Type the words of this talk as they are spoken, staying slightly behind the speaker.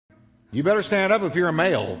You better stand up if you're a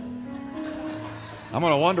male. I'm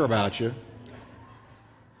going to wonder about you.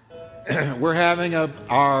 We're having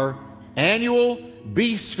our annual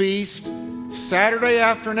Beast Feast Saturday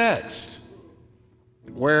after next,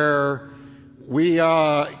 where we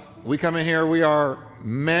come in here, we are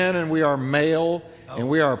men and we are male, and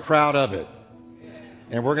we are proud of it.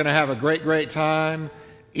 And we're going to have a great, great time,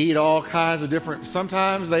 eat all kinds of different,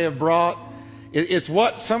 sometimes they have brought, it's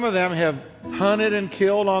what some of them have hunted and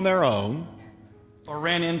killed on their own. Or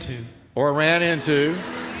ran into.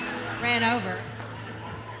 Ran over.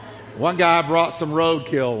 One guy brought some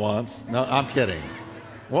roadkill once. No, I'm kidding.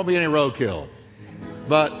 Won't be any roadkill.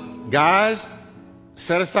 But guys,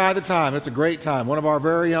 set aside the time. It's a great time. One of our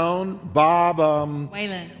very own, Bob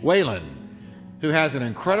Whalen, who has an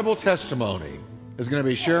incredible testimony, is going to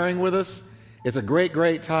be sharing with us. It's a great,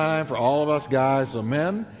 great time for all of us guys. So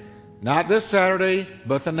men, not this Saturday,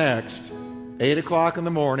 but the next, 8 o'clock in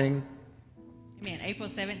the morning. Amen. April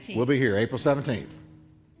 17th. We'll be here, April 17th.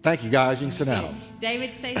 Thank you, guys. You can sit down.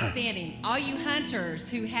 David, stay standing. All you hunters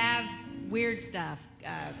who have weird stuff,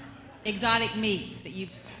 exotic meats that you've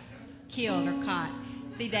killed or caught,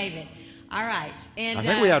 see David. All right. And I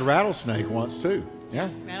think we had rattlesnake once, too. Yeah.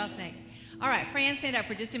 Rattlesnake. All right, Fran, stand up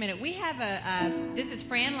for just a minute. We have this is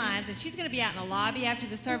Fran Lyons, and she's going to be out in the lobby after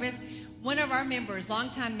the service. One of our members,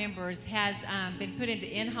 longtime members, has been put into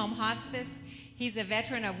in-home hospice. He's a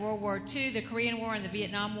veteran of World War II, the Korean War, and the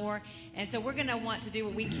Vietnam War. And so we're going to want to do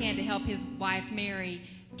what we can to help his wife, Mary,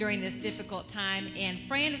 during this difficult time. And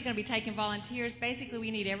Fran is going to be taking volunteers. Basically, we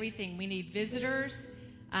need everything. We need visitors.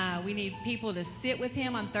 We need people to sit with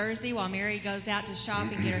him on Thursday while Mary goes out to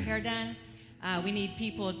shop and get her hair done. We need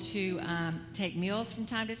people to take meals from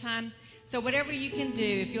time to time. So whatever you can do,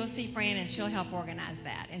 if you'll see Fran, and she'll help organize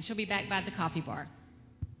that. And she'll be back by the coffee bar.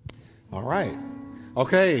 All right.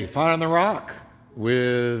 Okay, Fire on the Rock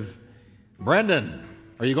with Brendan.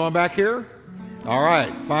 Are you going back here? All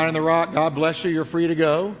right, Fire on the Rock, God bless you. You're free to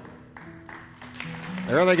go.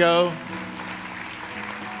 There they go.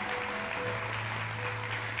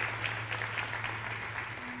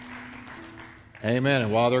 Amen.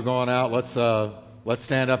 And while they're going out, let's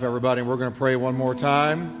stand up, everybody, and we're going to pray one more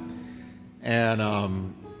time. And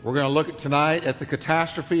we're going to look tonight at the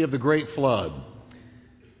catastrophe of the Great Flood.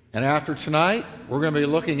 And after tonight, we're going to be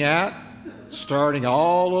looking at starting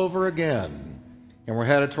all over again. And we're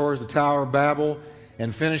headed towards the Tower of Babel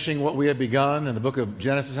and finishing what we had begun in the book of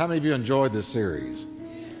Genesis. How many of you enjoyed this series?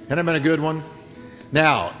 Hasn't it been a good one?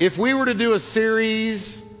 Now, if we were to do a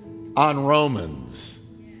series on Romans,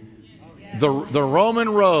 the Roman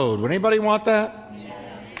road, would anybody want that?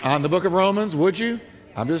 On the book of Romans, would you?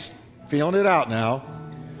 I'm just feeling it out now.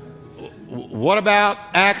 What about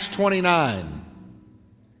Acts 29?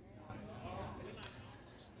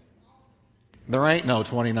 There ain't no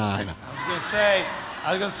 29. I was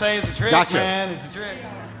gonna say it's a trick, gotcha. Man. It's a trick.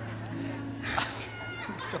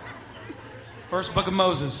 First book of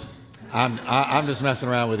Moses. I'm just messing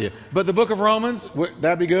around with you. But the book of Romans,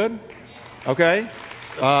 that'd be good? Okay.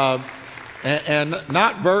 And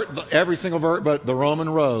not every single verse, but the Roman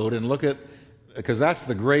road, and look at, because that's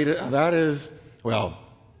the greatest, that is, well,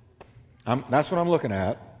 that's what I'm looking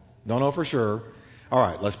at. Don't know for sure. All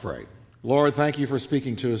right, let's pray. Lord, thank you for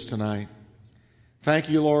speaking to us tonight. Thank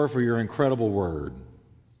you, Lord, for your incredible word.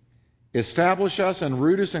 Establish us and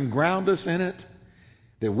root us and ground us in it,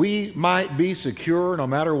 that we might be secure no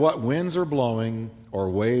matter what winds are blowing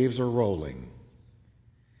or waves are rolling.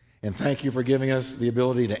 And thank you for giving us the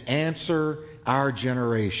ability to answer our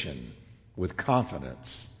generation with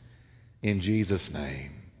confidence in Jesus'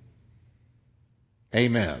 name.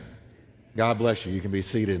 Amen. God bless you. You can be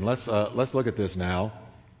seated. And let's look at this now.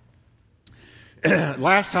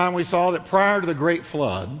 Last time we saw that prior to the Great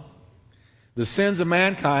Flood, the sins of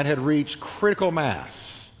mankind had reached critical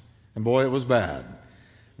mass. And boy, it was bad.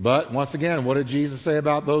 But once again, what did Jesus say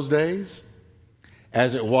about those days?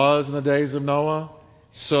 As it was in the days of Noah,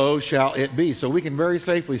 so shall it be. So we can very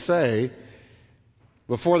safely say,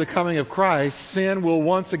 before the coming of Christ, sin will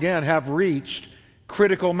once again have reached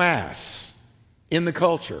critical mass in the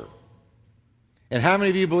culture. And how many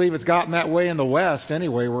of you believe it's gotten that way in the West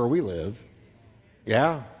anyway, where we live?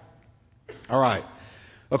 Yeah? All right.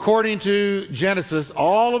 According to Genesis,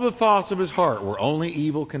 all of the thoughts of his heart were only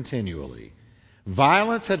evil continually.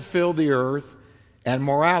 Violence had filled the earth, and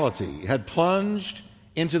morality had plunged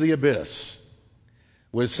into the abyss.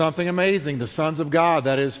 With something amazing, the sons of God,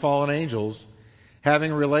 that is, fallen angels,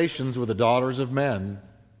 having relations with the daughters of men,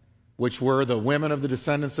 which were the women of the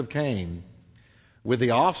descendants of Cain, with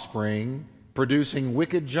the offspring producing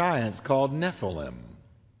wicked giants called Nephilim.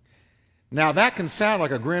 Now that can sound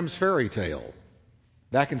like a Grimm's fairy tale,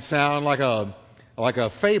 That can sound like a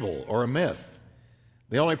fable or a myth.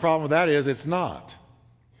 The only problem with that is it's not.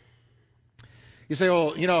 You say,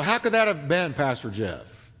 well, how could that have been, Pastor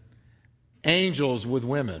Jeff? Angels with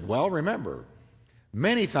women. Well, remember,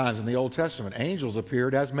 many times in the Old Testament, angels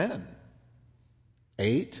appeared as men.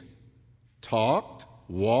 Ate, talked,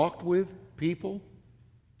 walked with people.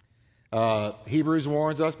 Hebrews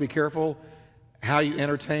warns us, be careful how you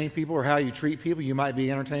entertain people or how you treat people. You might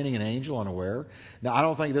be entertaining an angel unaware. Now, I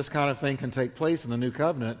don't think this kind of thing can take place in the New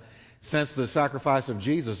Covenant since the sacrifice of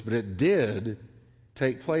Jesus, but it did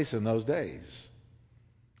take place in those days.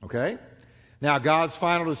 Okay? Now, God's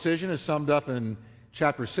final decision is summed up in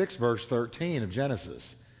chapter 6, verse 13 of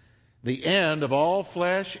Genesis. The end of all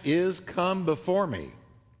flesh is come before me,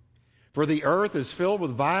 for the earth is filled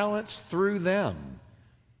with violence through them.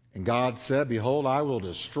 And God said, behold, I will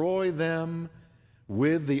destroy them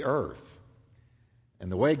with the earth.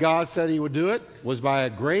 And the way God said he would do it was by a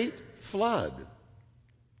great flood.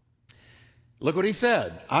 Look what he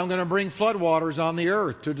said. I'm going to bring floodwaters on the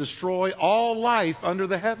earth to destroy all life under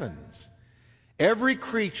the heavens. Every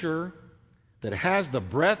creature that has the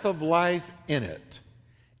breath of life in it,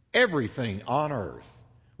 everything on earth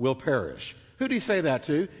will perish. Who did he say that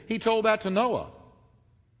to? He told that to Noah.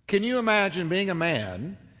 Can you imagine being a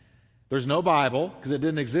man? There's no Bible because it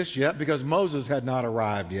didn't exist yet because Moses had not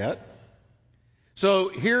arrived yet. So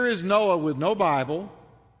here is Noah with no Bible.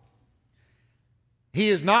 He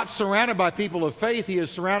is not surrounded by people of faith. He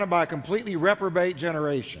is surrounded by a completely reprobate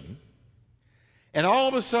generation. And all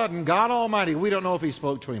of a sudden, God Almighty, we don't know if he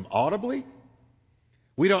spoke to him audibly.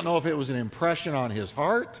 We don't know if it was an impression on his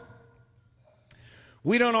heart.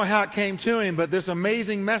 We don't know how it came to him, but this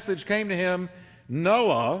amazing message came to him.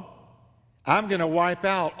 Noah, I'm going to wipe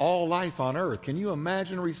out all life on earth. Can you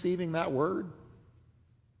imagine receiving that word?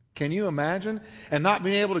 Can you imagine? And not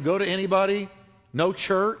being able to go to anybody, no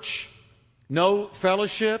church, no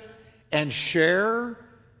fellowship, and share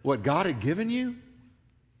what God had given you?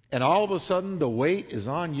 And all of a sudden, the weight is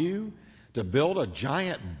on you to build a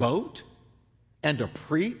giant boat and to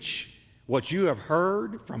preach what you have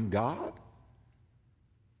heard from God?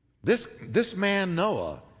 This man,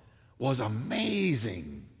 Noah, was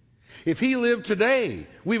amazing. If he lived today,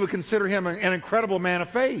 we would consider him an incredible man of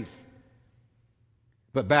faith.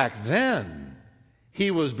 But back then,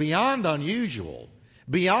 he was beyond unusual,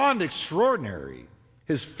 beyond extraordinary.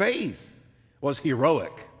 His faith was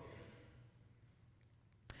heroic.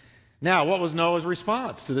 Now, what was Noah's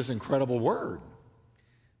response to this incredible word?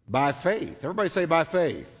 By faith. Everybody say by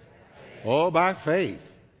faith. Oh, by faith.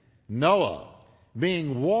 Noah,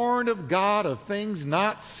 being warned of God of things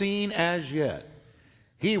not seen as yet.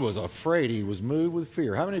 He was afraid. He was moved with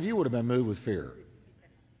fear. How many of you would have been moved with fear?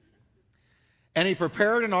 And he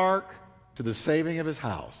prepared an ark to the saving of his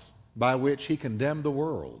house, by which he condemned the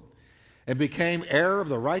world, and became heir of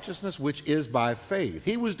the righteousness which is by faith.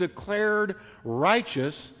 He was declared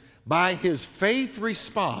righteous by his faith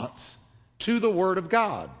response to the Word of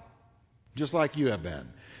God, just like you have been.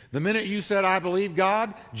 The minute you said, I believe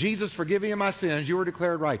God, Jesus forgive me of my sins, you were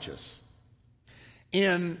declared righteous.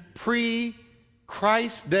 In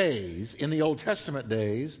pre-Christ days, in the Old Testament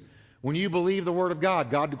days, when you believe the Word of God,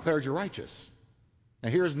 God declared you righteous. Now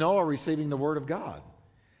here's Noah receiving the Word of God.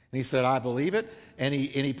 And he said, I believe it. And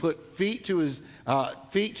he put feet to his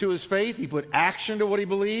faith. He put action to what he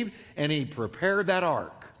believed. And he prepared that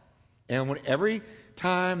ark. And every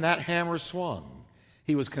time that hammer swung,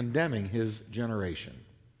 he was condemning his generation.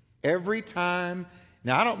 Every time.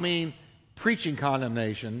 Now, I don't mean preaching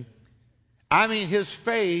condemnation. I mean his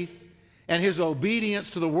faith and his obedience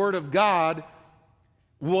to the Word of God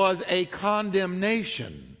was a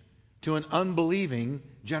condemnation to an unbelieving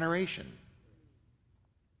generation.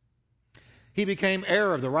 He became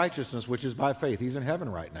heir of the righteousness which is by faith. He's in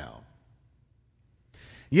heaven right now.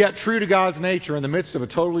 Yet, true to God's nature, in the midst of a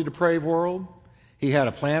totally depraved world, he had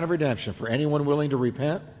a plan of redemption for anyone willing to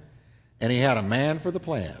repent, and he had a man for the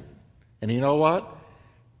plan. And you know what?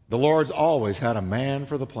 The Lord's always had a man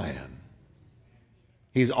for the plan.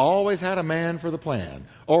 He's always had a man for the plan,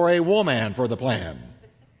 or a woman for the plan.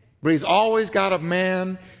 But he's always got a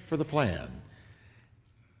man for the plan.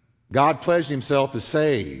 God pledged himself to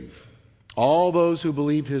save all those who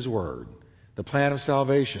believed his word, the plan of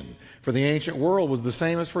salvation. For the ancient world was the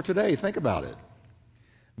same as for today. Think about it.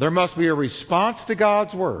 There must be a response to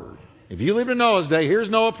God's word. If you live in Noah's day, here's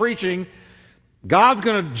Noah preaching. God's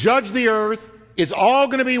going to judge the earth. It's all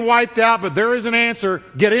going to be wiped out, but there is an answer.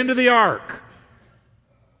 Get into the ark.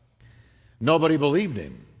 Nobody believed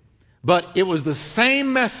him. But it was the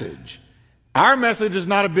same message. Our message is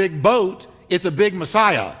not a big boat. It's a big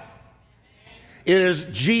Messiah. It is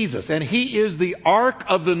Jesus, and he is the ark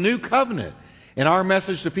of the new covenant. And our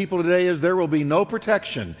message to people today is there will be no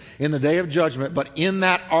protection in the day of judgment, but in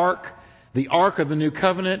that ark, the ark of the new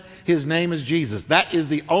covenant, his name is Jesus. That is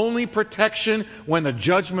the only protection when the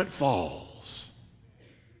judgment falls.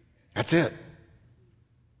 That's it.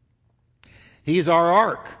 He's our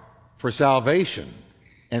ark for salvation,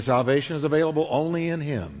 and salvation is available only in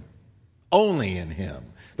him. Only in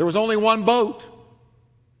him. There was only one boat,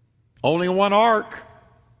 only one ark.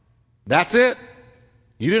 That's it.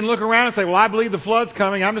 You didn't look around and say, well, I believe the flood's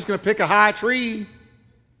coming. I'm just going to pick a high tree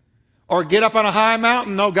or get up on a high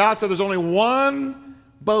mountain. No, God said there's only one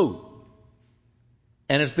boat,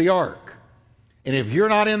 and it's the ark. And if you're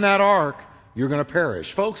not in that ark, you're going to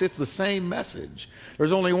perish. Folks, it's the same message.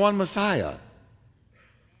 There's only one Messiah.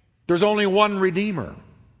 There's only one Redeemer.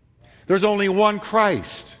 There's only one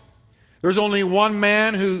Christ. There's only one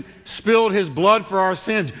man who spilled his blood for our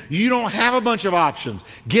sins. You don't have a bunch of options.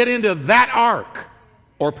 Get into that ark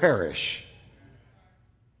or perish.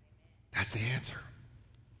 That's the answer.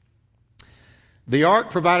 The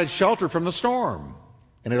ark provided shelter from the storm,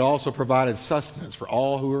 and it also provided sustenance for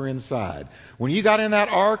all who were inside. When you got in that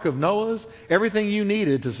ark of Noah's, everything you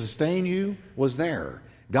needed to sustain you was there.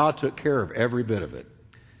 God took care of every bit of it.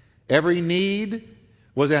 Every need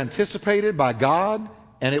was anticipated by God,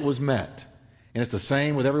 and it was met. And it's the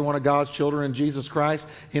same with every one of God's children in Jesus Christ.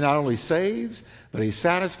 He not only saves, but he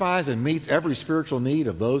satisfies and meets every spiritual need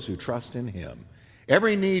of those who trust in him.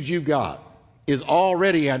 Every need you've got is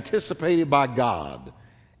already anticipated by God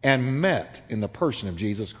and met in the person of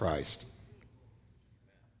Jesus Christ.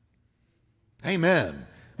 Amen.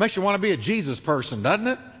 Makes you want to be a Jesus person, doesn't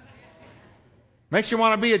it? Makes you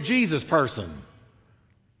want to be a Jesus person.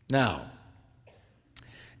 Now,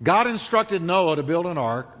 God instructed Noah to build an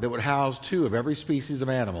ark that would house 2 of every species of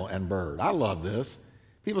animal and bird. I love this.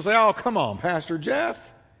 People say, oh, come on, Pastor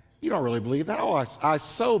Jeff. You don't really believe that. Oh, I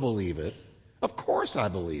so believe it. Of course I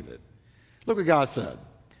believe it. Look what God said.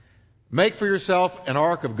 Make for yourself an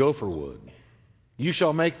ark of gopher wood. You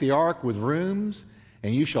shall make the ark with rooms,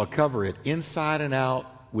 and you shall cover it inside and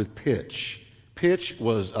out with pitch. Pitch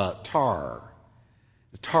was tar,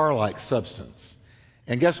 tar-like substance.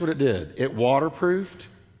 And guess what it did? It waterproofed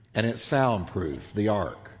and it soundproofed the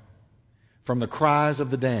ark from the cries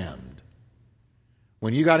of the damned.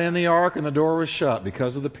 When you got in the ark and the door was shut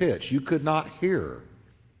because of the pitch, you could not hear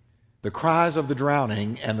the cries of the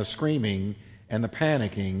drowning and the screaming and the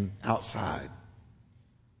panicking outside.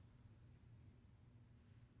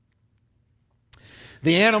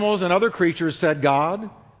 The animals and other creatures, said God,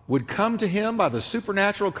 would come to him by the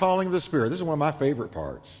supernatural calling of the Spirit. This is one of my favorite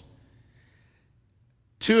parts.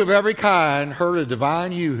 2 of every kind heard a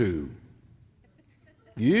divine yoo-hoo.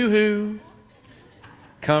 Yoo-hoo,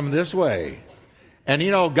 come this way. And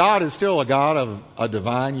you know, God is still a God of a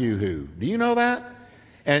divine yoo-hoo. Do you know that?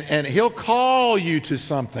 And he'll call you to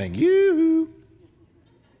something. Yoo-hoo.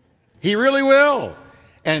 He really will.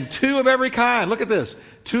 And 2 of every kind. Look at this.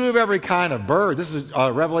 2 of every kind of bird. This is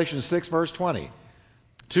Revelation 6, verse 20.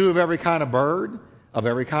 2 of every kind of bird, of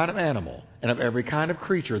every kind of animal, and of every kind of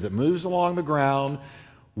creature that moves along the ground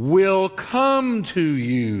will come to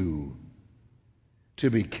you to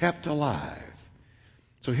be kept alive.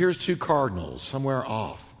 So here's 2 cardinals somewhere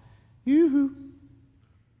off. Yoo-hoo.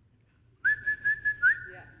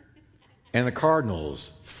 And the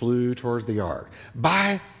cardinals flew towards the ark.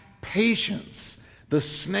 By patience, the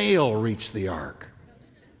snail reached the ark.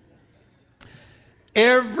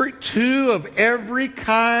 2 of every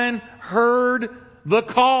kind heard the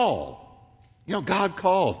call. You know, God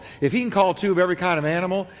calls. If he can call 2 of every kind of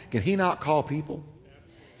animal, can he not call people?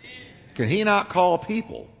 Can he not call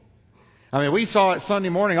people? I mean, we saw it Sunday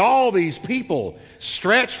morning, all these people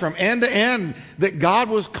stretched from end to end that God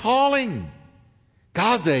was calling.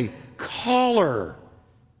 God's a caller.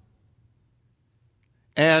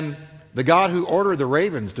 And the God who ordered the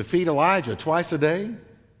ravens to feed Elijah twice a day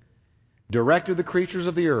directed the creatures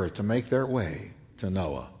of the earth to make their way to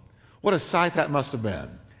Noah. What a sight that must have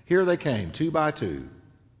been. Here they came, 2 by 2.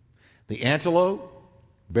 The antelope,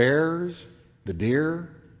 bears, the deer,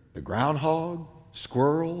 the groundhog,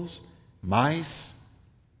 squirrels, mice.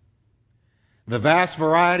 The vast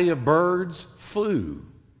variety of birds flew,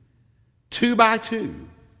 2 by 2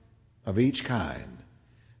 of each kind,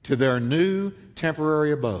 to their new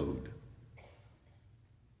temporary abode.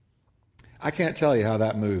 I can't tell you how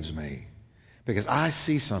that moves me, because I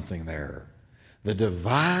see something there. The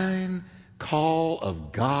divine call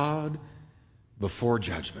of God before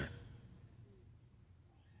judgment.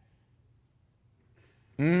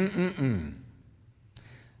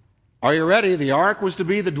 Are you ready? The ark was to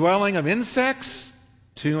be the dwelling of insects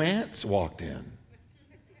 2 ants walked in.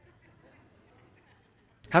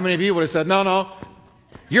 How many of you would have said, no,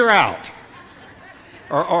 you're out?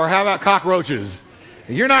 Or how about cockroaches?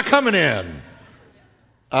 You're not coming in.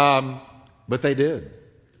 But they did.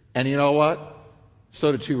 And you know what?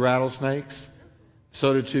 So did 2 rattlesnakes.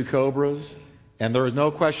 So did 2 cobras. And there is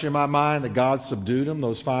no question in my mind that God subdued them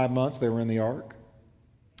those 5 months they were in the ark.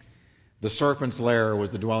 The serpent's lair was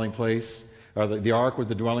the dwelling place, or the ark was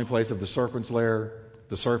the dwelling place of the serpent's lair,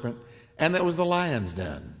 the serpent. And that was the lion's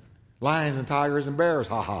den. Lions and tigers and bears,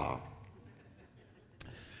 ha.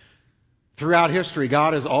 Throughout history,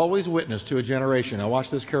 God has always witnessed to a generation. Now watch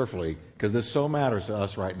this carefully, because this so matters to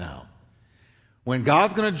us right now. When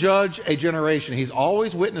God's going to judge a generation, He's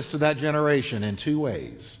always witnessed to that generation in 2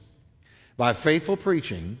 ways. By faithful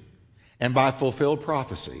preaching and by fulfilled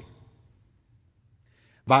prophecy.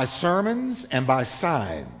 By sermons and by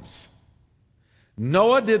signs.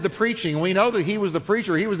 Noah did the preaching. We know that he was the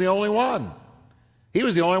preacher. He was the only one. He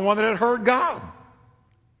was the only one that had heard God.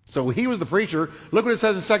 So he was the preacher. Look what it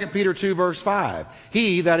says in 2 Peter 2, verse 5.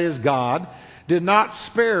 He, that is God, did not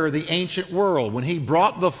spare the ancient world when He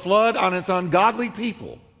brought the flood on its ungodly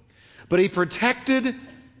people, but He protected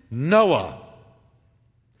Noah,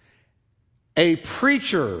 a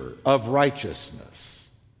preacher of righteousness,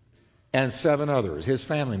 and 7 others, his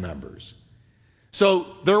family members. So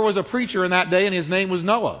there was a preacher in that day, and his name was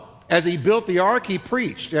Noah. As he built the ark, he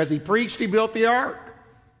preached. As he preached, he built the ark.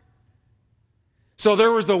 So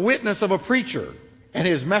there was the witness of a preacher, and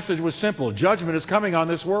his message was simple. Judgment is coming on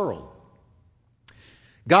this world.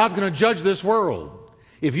 God's going to judge this world.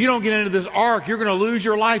 If you don't get into this ark, you're going to lose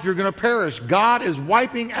your life. You're going to perish. God is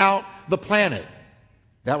wiping out the planet.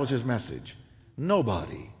 That was his message.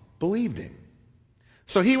 Nobody believed him.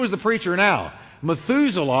 So he was the preacher now.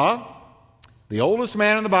 Methuselah, the oldest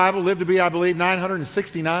man in the Bible, lived to be, I believe,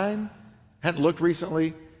 969. Hadn't looked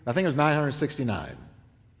recently. I think it was 969.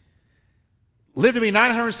 Lived to be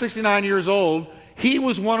 969 years old. He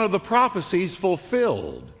was one of the prophecies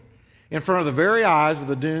fulfilled in front of the very eyes of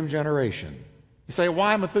the doomed generation. You say,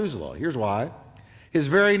 why Methuselah? Here's why. His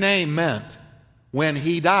very name meant, when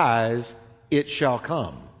he dies, it shall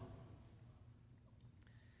come.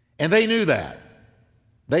 And they knew that.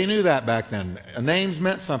 They knew that back then. Names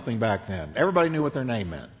meant something back then. Everybody knew what their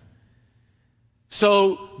name meant.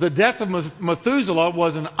 So the death of Methuselah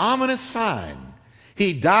was an ominous sign.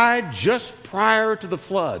 He died just prior to the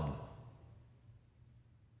flood.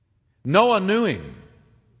 Noah knew him.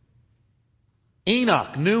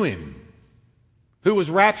 Enoch knew him, who was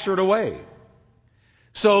raptured away.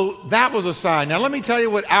 So that was a sign. Now let me tell you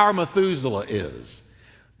what our Methuselah is.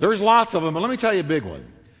 There's lots of them, but let me tell you a big one.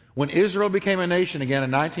 When Israel became a nation again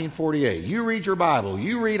in 1948, you read your Bible,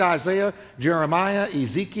 you read Isaiah, Jeremiah,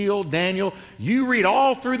 Ezekiel, Daniel, you read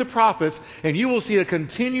all through the prophets, and you will see a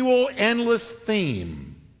continual, endless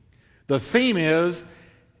theme. The theme is,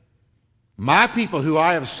 my people who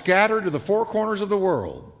I have scattered to the 4 corners of the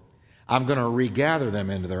world, I'm going to regather them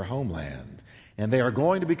into their homeland, and they are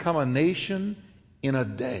going to become a nation in a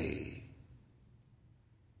day.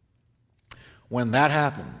 When that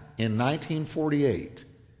happened in 1948,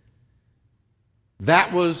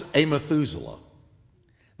 that was a Methuselah.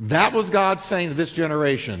 That was God saying to this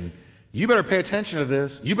generation, you better pay attention to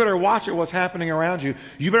this. You better watch at what's happening around you.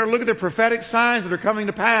 You better look at the prophetic signs that are coming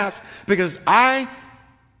to pass, because I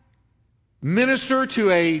minister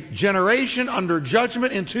to a generation under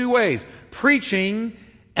judgment in 2 ways: preaching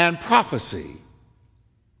and prophecy.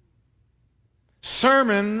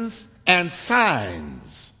 Sermons and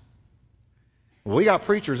signs. We got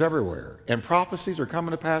preachers everywhere, and prophecies are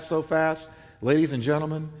coming to pass so fast, ladies and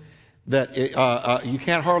gentlemen, that you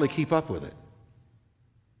can't hardly keep up with it.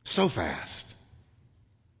 So fast.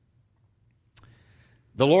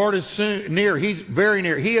 The Lord is soon near. He's very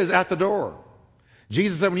near. He is at the door.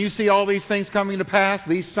 Jesus said, when you see all these things coming to pass,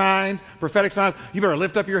 these signs, prophetic signs, you better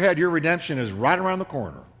lift up your head. Your redemption is right around the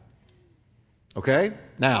corner. Okay?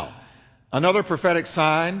 Now, another prophetic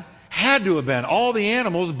sign had to have been all the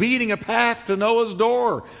animals beating a path to Noah's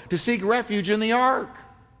door to seek refuge in the ark.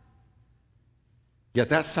 Yet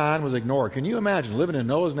that sign was ignored. Can you imagine living in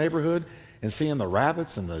Noah's neighborhood and seeing the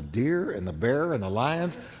rabbits and the deer and the bear and the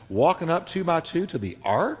lions walking up 2 by 2 to the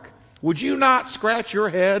ark? Would you not scratch your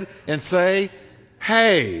head and say,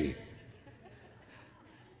 hey,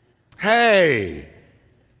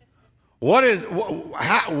 what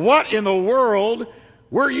in the world?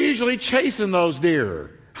 We're usually chasing those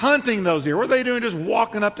deer, hunting those deer. What are they doing? Just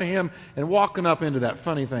walking up to him and walking up into that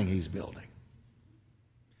funny thing he's building.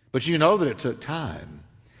 But you know that it took time.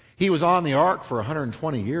 He was on the ark for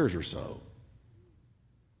 120 years or so.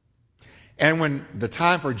 And when the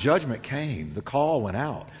time for judgment came, the call went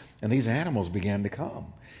out, and these animals began to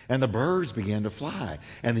come, and the birds began to fly,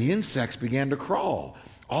 and the insects began to crawl,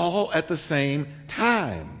 all at the same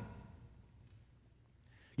time.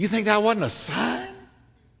 You think that wasn't a sign?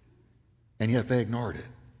 And yet they ignored it.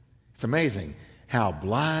 It's amazing how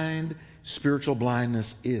blind spiritual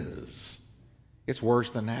blindness is. It's worse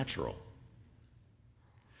than natural.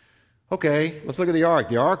 Okay, let's look at the ark.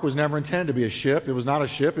 The ark was never intended to be a ship. It was not a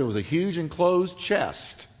ship. It was a huge enclosed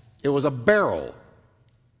chest. It was a barrel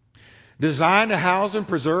designed to house and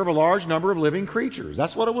preserve a large number of living creatures.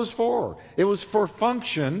 That's what it was for. It was for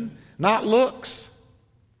function, not looks.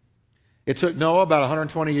 It took Noah about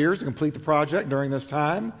 120 years to complete the project. During this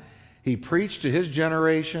time, he preached to his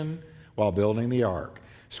generation while building the ark.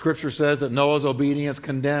 Scripture says that Noah's obedience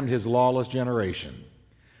condemned his lawless generation.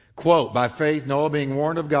 Quote, by faith, Noah being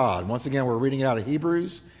warned of God. Once again, we're reading out of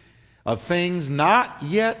Hebrews. Of things not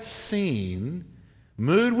yet seen,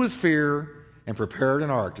 moved with fear, and prepared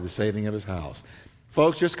an ark to the saving of his house.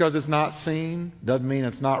 Folks, just because it's not seen doesn't mean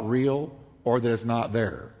it's not real or that it's not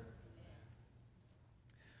there.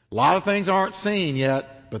 A lot of things aren't seen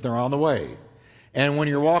yet, but they're on the way. And when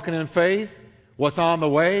you're walking in faith, what's on the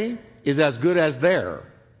way is as good as there.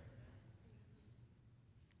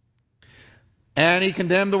 And he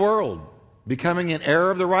condemned the world, becoming an heir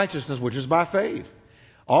of the righteousness, which is by faith.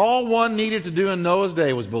 All one needed to do in Noah's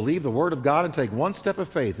day was believe the word of God and take one step of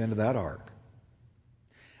faith into that ark.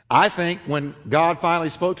 I think when God finally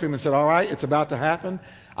spoke to him and said, all right, it's about to happen,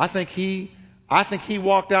 I think he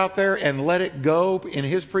walked out there and let it go in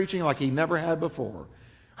his preaching like he never had before.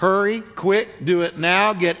 Hurry, quick, do it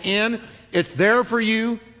now, get in. It's there for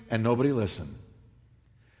you. And nobody listened.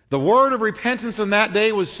 The word of repentance in that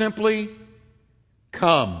day was simply,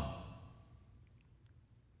 come.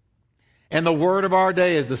 And the word of our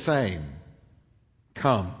day is the same.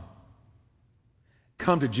 Come.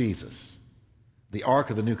 Come to Jesus, the ark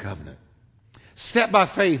of the new covenant. Step by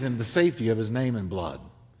faith into the safety of his name and blood.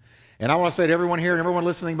 And I want to say to everyone here and everyone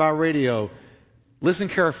listening by radio, listen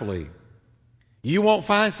carefully. You won't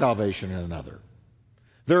find salvation in another.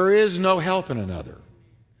 There is no help in another.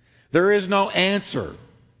 There is no answer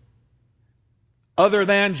other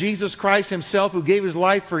than Jesus Christ himself who gave his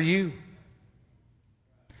life for you.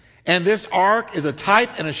 And this ark is a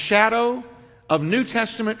type and a shadow of New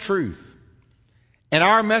Testament truth. And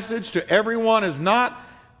our message to everyone is not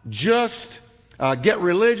just get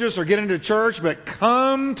religious or get into church, but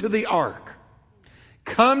come to the ark.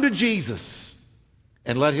 Come to Jesus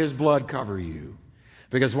and let his blood cover you.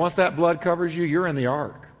 Because once that blood covers you, you're in the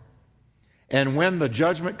ark. And when the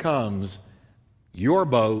judgment comes, your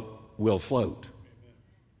boat will float.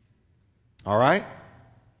 All right?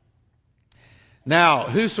 Now,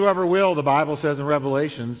 whosoever will, the Bible says in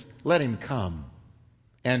Revelations, let him come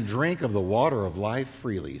and drink of the water of life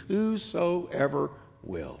freely. Whosoever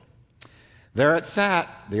will. There it sat,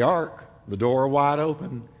 the ark, the door wide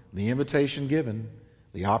open, the invitation given,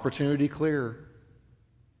 the opportunity clear.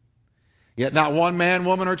 Yet not one man,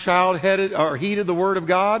 woman, or child heeded the word of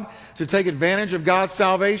God to take advantage of God's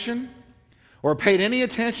salvation or paid any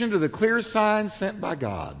attention to the clear signs sent by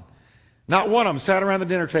God. Not one of them sat around the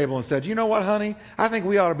dinner table and said, you know what, honey? I think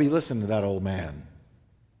we ought to be listening to that old man.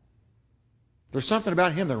 There's something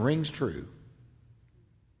about him that rings true.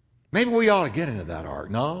 Maybe we ought to get into that ark.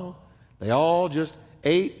 No, they all just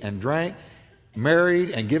ate and drank,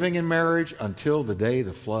 married and giving in marriage until the day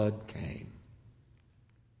the flood came.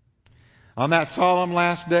 On that solemn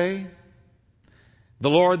last day, the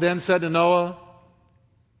Lord then said to Noah,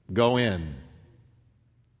 go in.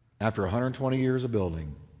 After 120 years of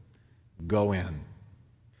building, go in.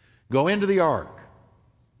 Go into the ark.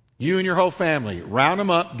 You and your whole family, round them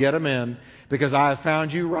up, get them in, because I have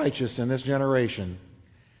found you righteous in this generation.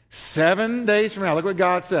 7 days from now, look what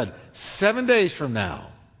God said. 7 days from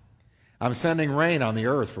now, I'm sending rain on the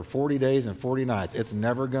earth for 40 days and 40 nights. It's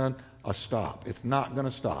never going to stop. It's not going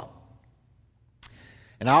to stop.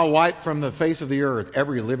 And I'll wipe from the face of the earth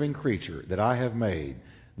every living creature that I have made.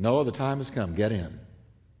 Noah, the time has come. Get in.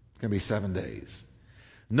 It's going to be 7 days.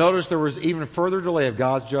 Notice there was even further delay of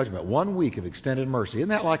God's judgment. 1 week of extended mercy. Isn't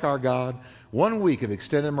that like our God? 1 week of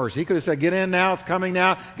extended mercy. He could have said, get in now, it's coming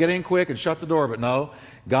now, get in quick and shut the door. But no,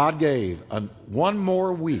 God gave one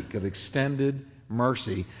more week of extended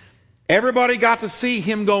mercy. Everybody got to see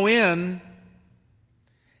him go in,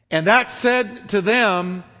 and that said to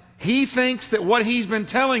them, he thinks that what he's been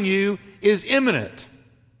telling you is imminent.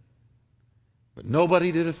 But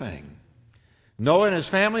nobody did a thing. Noah and his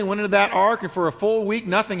family went into that ark, and for a full week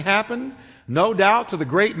nothing happened. No doubt to the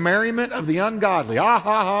great merriment of the ungodly. Ah,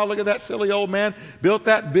 ha, ha, look at that silly old man. Built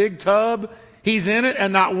that big tub. He's in it,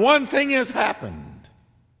 and not one thing has happened.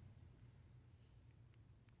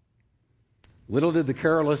 Little did the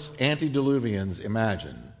careless antediluvians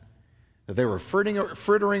imagine that they were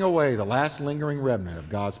frittering away the last lingering remnant of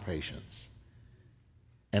God's patience.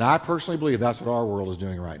 And I personally believe that's what our world is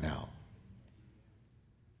doing right now.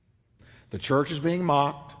 The church is being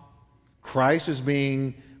mocked. Christ is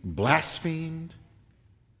being blasphemed,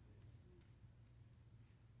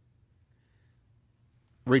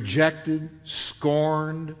 rejected,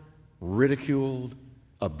 scorned, ridiculed,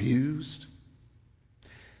 abused.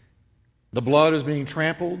 The blood is being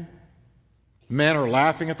trampled. Men are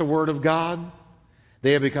laughing at the word of God.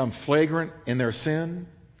 They have become flagrant in their sin,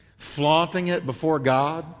 flaunting it before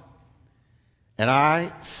God. And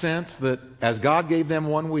I sense that as God gave them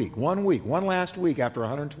 1 week, one last week after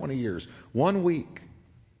 120 years, 1 week,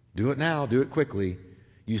 do it now, do it quickly.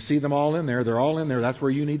 You see them all in there. They're all in there. That's where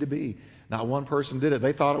you need to be. Not one person did it.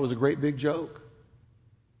 They thought it was a great big joke.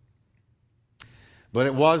 But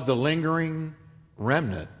it was the lingering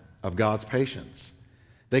remnant of God's patience.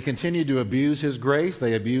 They continued to abuse His grace.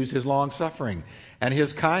 They abused His long suffering and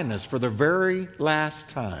His kindness for the very last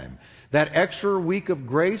time. That extra week of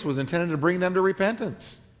grace was intended to bring them to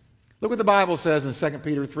repentance. Look what the Bible says in 2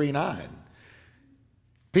 Peter 3:9.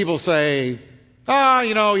 People say,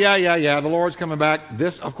 the Lord's coming back.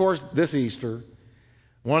 This Easter.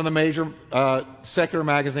 One of the major secular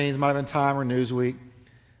magazines, might have been Time or Newsweek.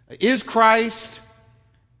 Is Christ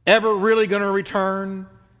ever really going to return?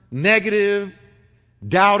 Negative,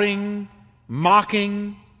 doubting,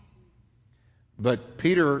 mocking. But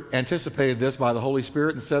Peter anticipated this by the Holy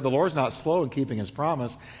Spirit and said, the Lord's not slow in keeping His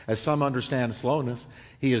promise, as some understand slowness.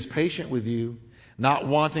 He is patient with you, not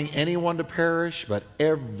wanting anyone to perish, but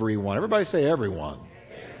everyone. Everybody say everyone.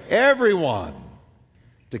 Everyone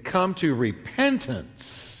to come to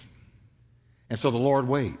repentance. And so the Lord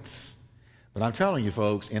waits. But I'm telling you,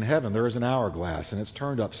 folks, in heaven there is an hourglass, and it's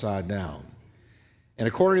turned upside down. And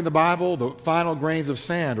according to the Bible, the final grains of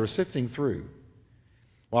sand are sifting through.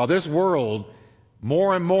 While this world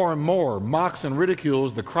more and more and more mocks and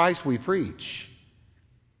ridicules the Christ we preach,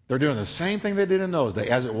 they're doing the same thing they did in Noah's day.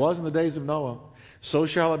 As it was in the days of Noah, so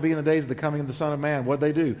shall it be in the days of the coming of the Son of Man. What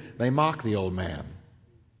they do? They mock the old man.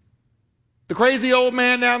 The crazy old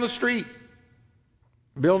man down the street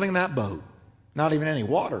building that boat. Not even any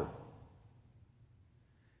water.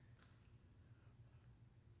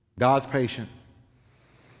 God's patient.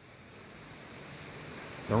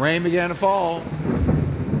 The rain began to fall.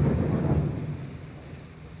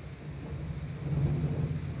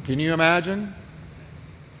 Can you imagine?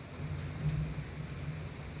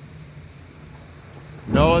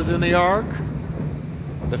 Noah's in the ark.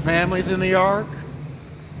 The family's in the ark.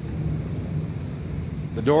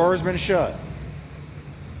 The door has been shut.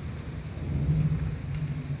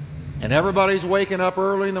 And everybody's waking up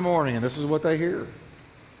early in the morning, and this is what they hear.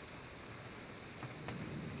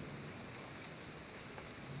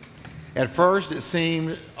 At first it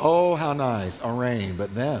seemed, oh, how nice, a rain,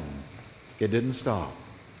 but then it didn't stop.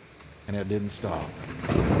 And it didn't stop.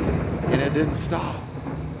 And it didn't stop.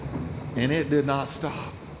 And it did not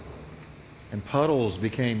stop. And puddles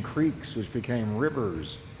became creeks, which became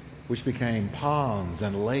rivers, which became ponds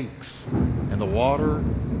and lakes. And the water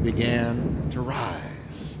began to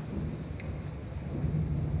rise.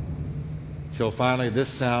 Till finally this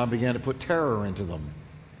sound began to put terror into them.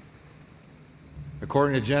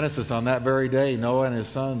 According to Genesis, on that very day, Noah and his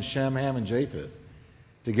sons, Shem, Ham, and Japheth,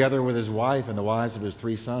 together with his wife and the wives of his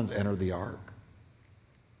 3 sons, entered the ark.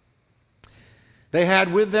 They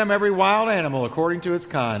had with them every wild animal according to its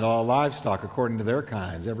kind, all livestock according to their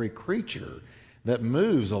kinds, every creature that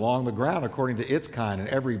moves along the ground according to its kind, and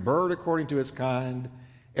every bird according to its kind,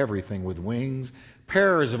 everything with wings.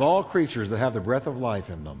 Pairs of all creatures that have the breath of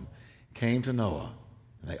life in them came to Noah,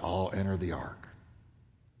 and they all entered the ark.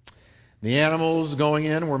 The animals going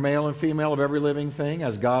in were male and female of every living thing,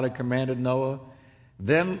 as God had commanded Noah.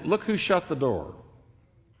 Then look who shut the door.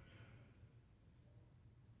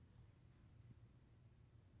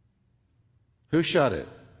 Who shut it?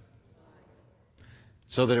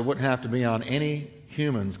 So that it wouldn't have to be on any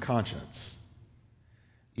human's conscience.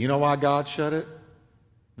 You know why God shut it?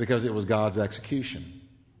 Because it was God's execution.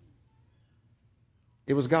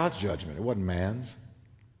 It was God's judgment. It wasn't man's.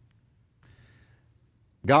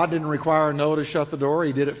 God didn't require Noah to shut the door.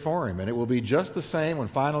 He did it for him. And it will be just the same when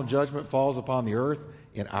final judgment falls upon the earth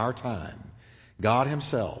in our time. God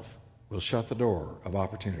Himself will shut the door of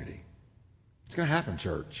opportunity. It's going to happen,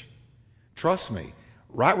 church. Trust me.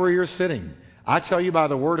 Right where you're sitting, I tell you by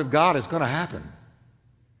the Word of God, it's going to happen.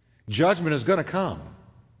 Judgment is going to come.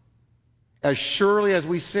 As surely as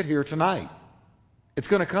we sit here tonight, it's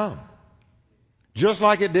going to come. Just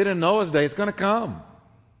like it did in Noah's day, it's going to come.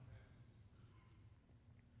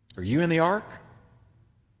 Are you in the ark?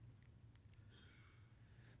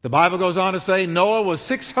 The Bible goes on to say Noah was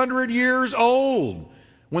 600 years old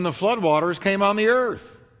when the floodwaters came on the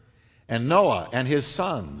earth. And Noah and his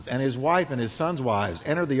sons and his wife and his sons' wives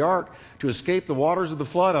entered the ark to escape the waters of the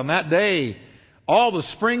flood. On that day, all the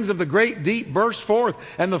springs of the great deep burst forth,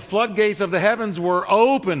 and the floodgates of the heavens were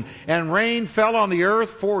open, and rain fell on the earth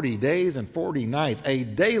 40 days and 40 nights, a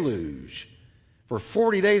deluge for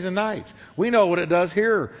 40 days and nights. We know what it does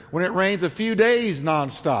here when it rains a few days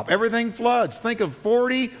nonstop. Everything floods. Think of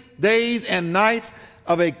 40 days and nights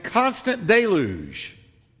of a constant deluge.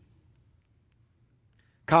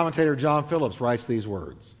 Commentator John Phillips writes these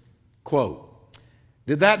words, quote,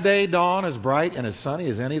 "Did that day dawn as bright and as sunny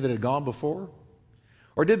as any that had gone before?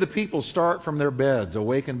 Or did the people start from their beds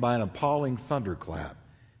awakened by an appalling thunderclap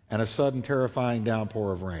and a sudden terrifying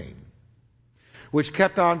downpour of rain, which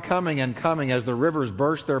kept on coming and coming as the rivers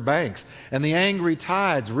burst their banks and the angry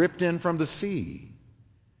tides ripped in from the sea?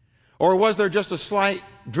 Or was there just a slight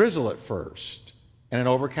drizzle at first and an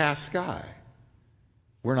overcast sky?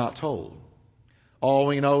 We're not told. All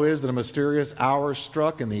we know is that a mysterious hour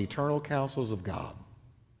struck in the eternal counsels of God.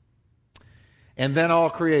 And then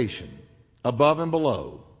all creation, above and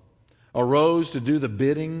below, arose to do the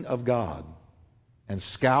bidding of God and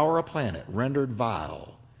scour a planet rendered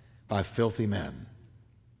vile by filthy men."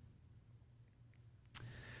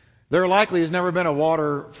 There likely has never been a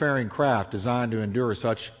water-faring craft designed to endure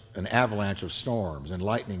such an avalanche of storms and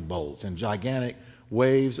lightning bolts and gigantic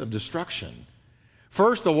waves of destruction.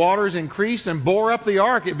 First, the waters increased and bore up the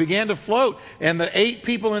ark. It began to float, and the 8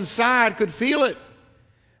 people inside could feel it.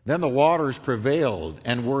 Then the waters prevailed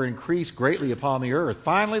and were increased greatly upon the earth.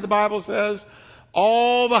 Finally, the Bible says,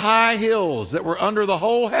 all the high hills that were under the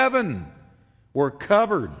whole heaven were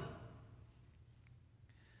covered.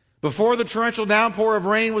 Before the torrential downpour of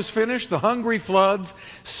rain was finished, the hungry floods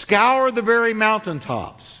scoured the very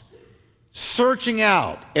mountaintops, searching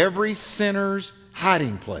out every sinner's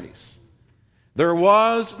hiding place. There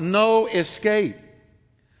was no escape.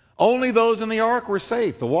 Only those in the ark were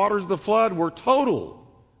safe. The waters of the flood were total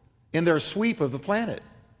in their sweep of the planet.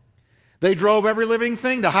 They drove every living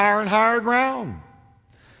thing to higher and higher ground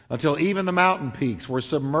until even the mountain peaks were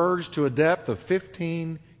submerged to a depth of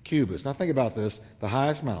 15 cubits. Now think about this, the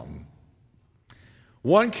highest mountain.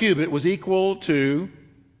 1 cubit was equal to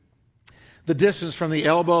the distance from the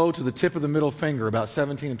elbow to the tip of the middle finger, about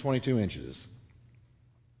 17 and 22 inches.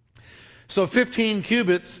 So 15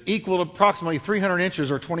 cubits equaled approximately 300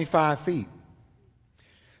 inches or 25 feet.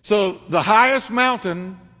 So the highest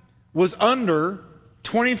mountain was under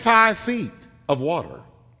 25 feet of water.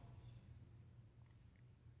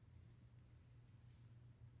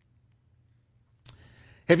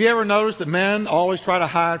 Have you ever noticed that men always try to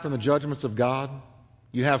hide from the judgments of God?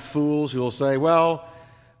 You have fools who will say, well,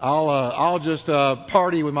 I'll just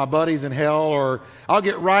party with my buddies in hell, or I'll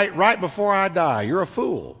get right before I die. You're a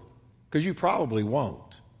fool, because you probably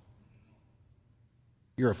won't.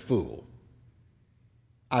 You're a fool.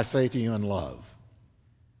 I say to you in love.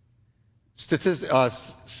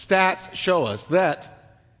 Stats show us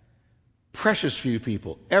that precious few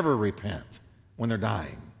people ever repent when they're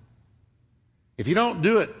dying. If you don't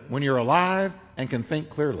do it when you're alive and can think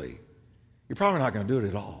clearly, you're probably not going to do it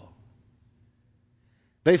at all.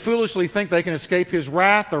 They foolishly think they can escape his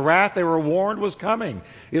wrath. The wrath they were warned was coming.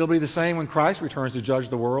 It'll be the same when Christ returns to judge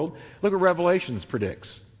the world. Look what Revelations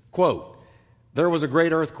predicts. Quote, there was a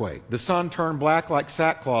great earthquake. The sun turned black like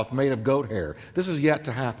sackcloth made of goat hair. This is yet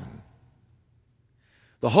to happen.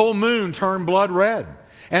 The whole moon turned blood red,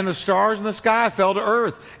 and the stars in the sky fell to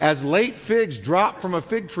earth as late figs drop from a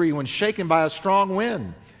fig tree when shaken by a strong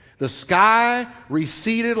wind. The sky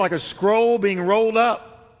receded like a scroll being rolled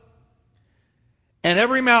up. And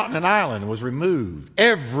every mountain and island was removed.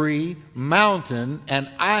 Every mountain and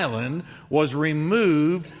island was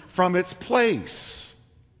removed from its place.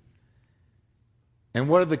 And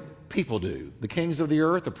what did the people do? The kings of the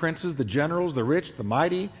earth, the princes, the generals, the rich, the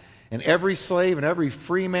mighty, and every slave and every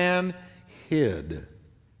free man hid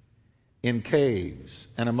in caves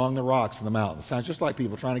and among the rocks in the mountains. Sounds just like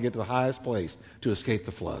people trying to get to the highest place to escape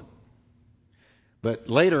the flood. But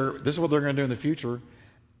later, this is what they're going to do in the future.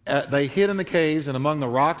 They hid in the caves and among the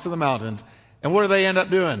rocks of the mountains. And what do they end up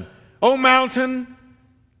doing? Oh, mountain,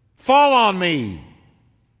 fall on me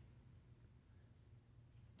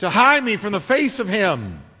to hide me from the face of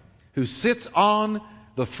him who sits on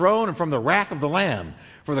the throne and from the wrath of the Lamb.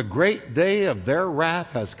 For the great day of their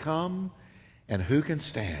wrath has come, and who can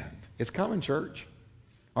stand? It's coming, church.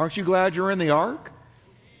 Aren't you glad you're in the ark?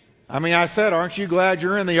 I mean, I said, aren't you glad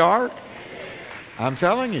you're in the ark? I'm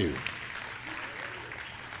telling you.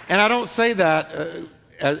 And I don't say that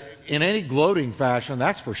in any gloating fashion,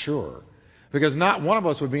 that's for sure. Because not one of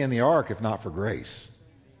us would be in the ark if not for grace.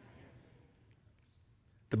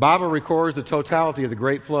 The Bible records the totality of the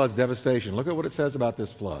great flood's devastation. Look at what it says about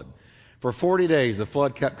this flood. For 40 days, the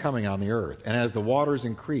flood kept coming on the earth. And as the waters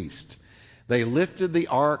increased, they lifted the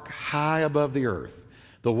ark high above the earth.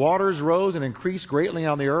 The waters rose and increased greatly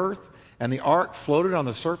on the earth, and the ark floated on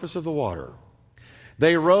the surface of the water.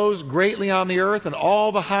 They rose greatly on the earth, and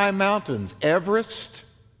all the high mountains, Everest,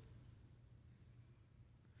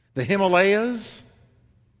 the Himalayas,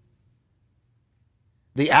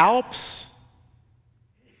 the Alps,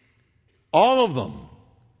 all of them,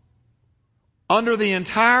 under the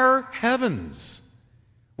entire heavens,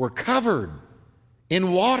 were covered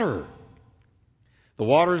in water. The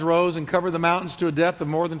waters rose and covered the mountains to a depth of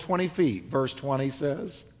more than 20 feet, verse 20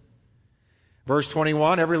 says. Verse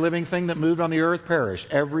 21, every living thing that moved on the earth perished.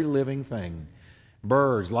 Every living thing.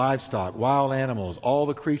 Birds, livestock, wild animals, all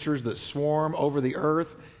the creatures that swarm over the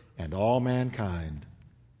earth, and all mankind.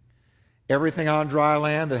 Everything on dry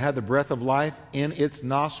land that had the breath of life in its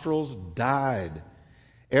nostrils died.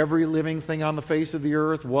 Every living thing on the face of the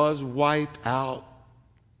earth was wiped out.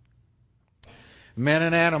 Men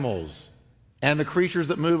and animals, and the creatures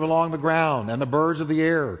that move along the ground, and the birds of the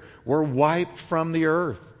air were wiped from the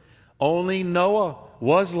earth. Only Noah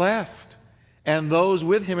was left, and those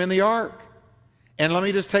with him in the ark. And let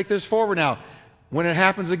me just take this forward now. When it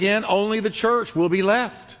happens again, only the church will be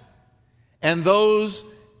left, and those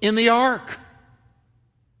in the ark.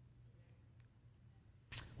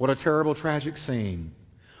 What a terrible, tragic scene.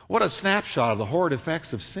 What a snapshot of the horrid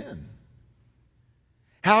effects of sin.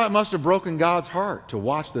 How it must have broken God's heart to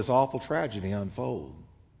watch this awful tragedy unfold.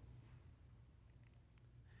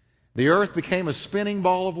 The earth became a spinning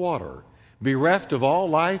ball of water, bereft of all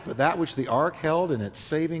life but that which the ark held in its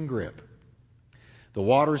saving grip. The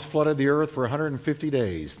waters flooded the earth for 150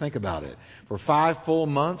 days. Think about it. For 5 full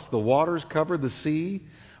months, the waters covered the sea,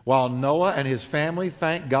 while Noah and his family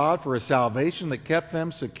thanked God for a salvation that kept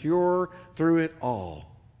them secure through it all.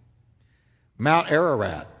 Mount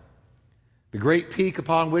Ararat, the great peak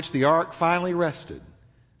upon which the ark finally rested,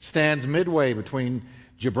 stands midway between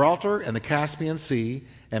Gibraltar and the Caspian Sea,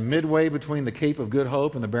 and midway between the Cape of Good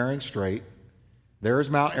Hope and the Bering Strait. There is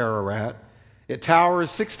Mount Ararat. It towers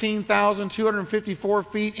 16,254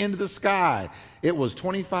 feet into the sky. It was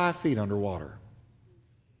 25 feet underwater.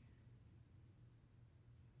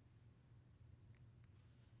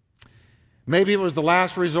 Maybe it was the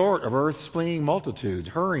last resort of Earth's fleeing multitudes,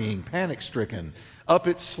 hurrying, panic-stricken, up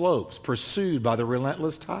its slopes, pursued by the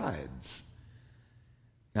relentless tides.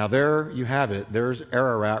 Now there you have it. There's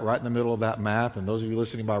Ararat right in the middle of that map. And those of you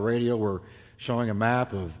listening by radio, we're showing a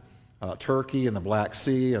map of Turkey and the Black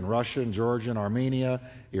Sea, and Russia and Georgia and Armenia,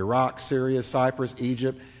 Iraq, Syria, Cyprus,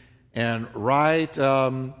 Egypt. And right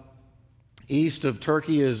east of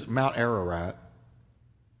Turkey is Mount Ararat.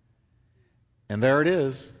 And there it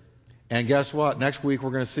is. And guess what? Next week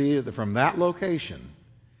we're going to see that from that location,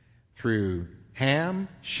 through Ham,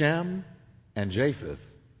 Shem, and Japheth,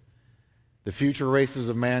 the future races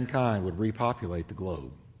of mankind would repopulate the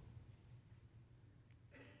globe.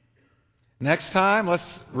 Next time,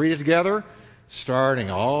 let's read it together, starting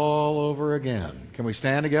all over again. Can we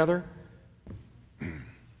stand together?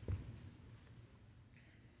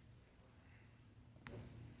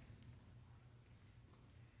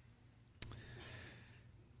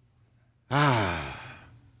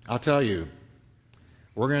 I'll tell you,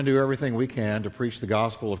 we're going to do everything we can to preach the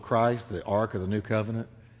gospel of Christ, the ark of the new covenant,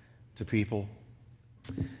 to people.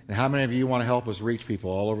 And how many of you want to help us reach people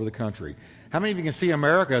all over the country? How many of you can see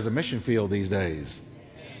America as a mission field these days?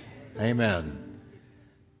 Amen.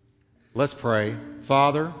 Let's pray.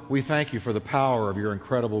 Father, we thank you for the power of your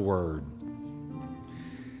incredible word.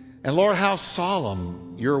 And Lord, how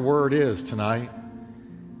solemn your word is tonight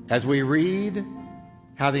as we read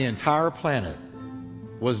how the entire planet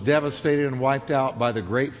was devastated and wiped out by the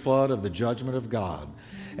great flood of the judgment of God.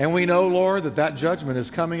 And we know, Lord, that that judgment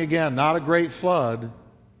is coming again, not a great flood,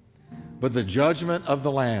 but the judgment of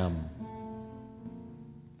the Lamb.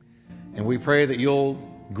 And we pray that you'll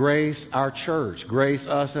grace our church, grace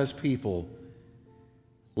us as people.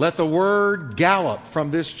 Let the word gallop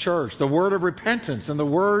from this church, the word of repentance and the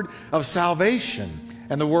word of salvation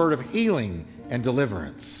and the word of healing and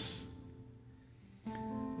deliverance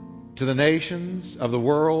to the nations of the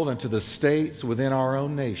world and to the states within our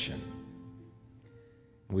own nation.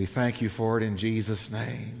 We thank you for it in Jesus'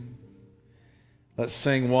 name. Let's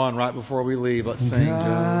sing one right before we leave. Let's sing,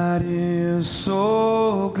 God Joe. is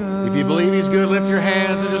so good. If you believe he's good, lift your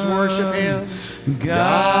hands and just worship him.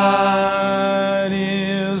 God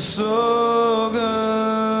is so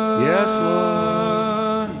good. Yes,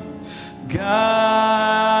 Lord.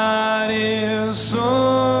 God is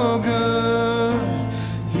so good.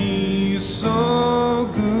 He's so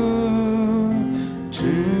good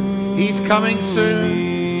to He's coming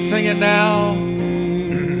soon. Sing it now.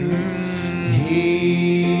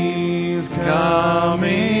 He's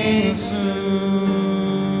coming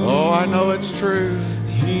soon. Oh, I know it's true.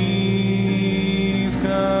 He's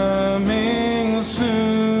coming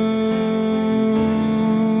soon.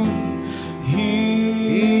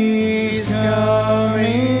 He's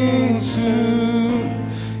coming soon.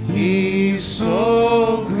 He's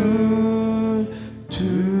so good to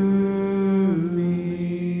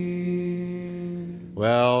me.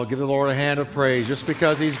 Well, give the Lord a hand of praise just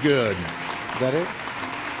because He's good. Is that it?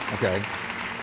 Okay.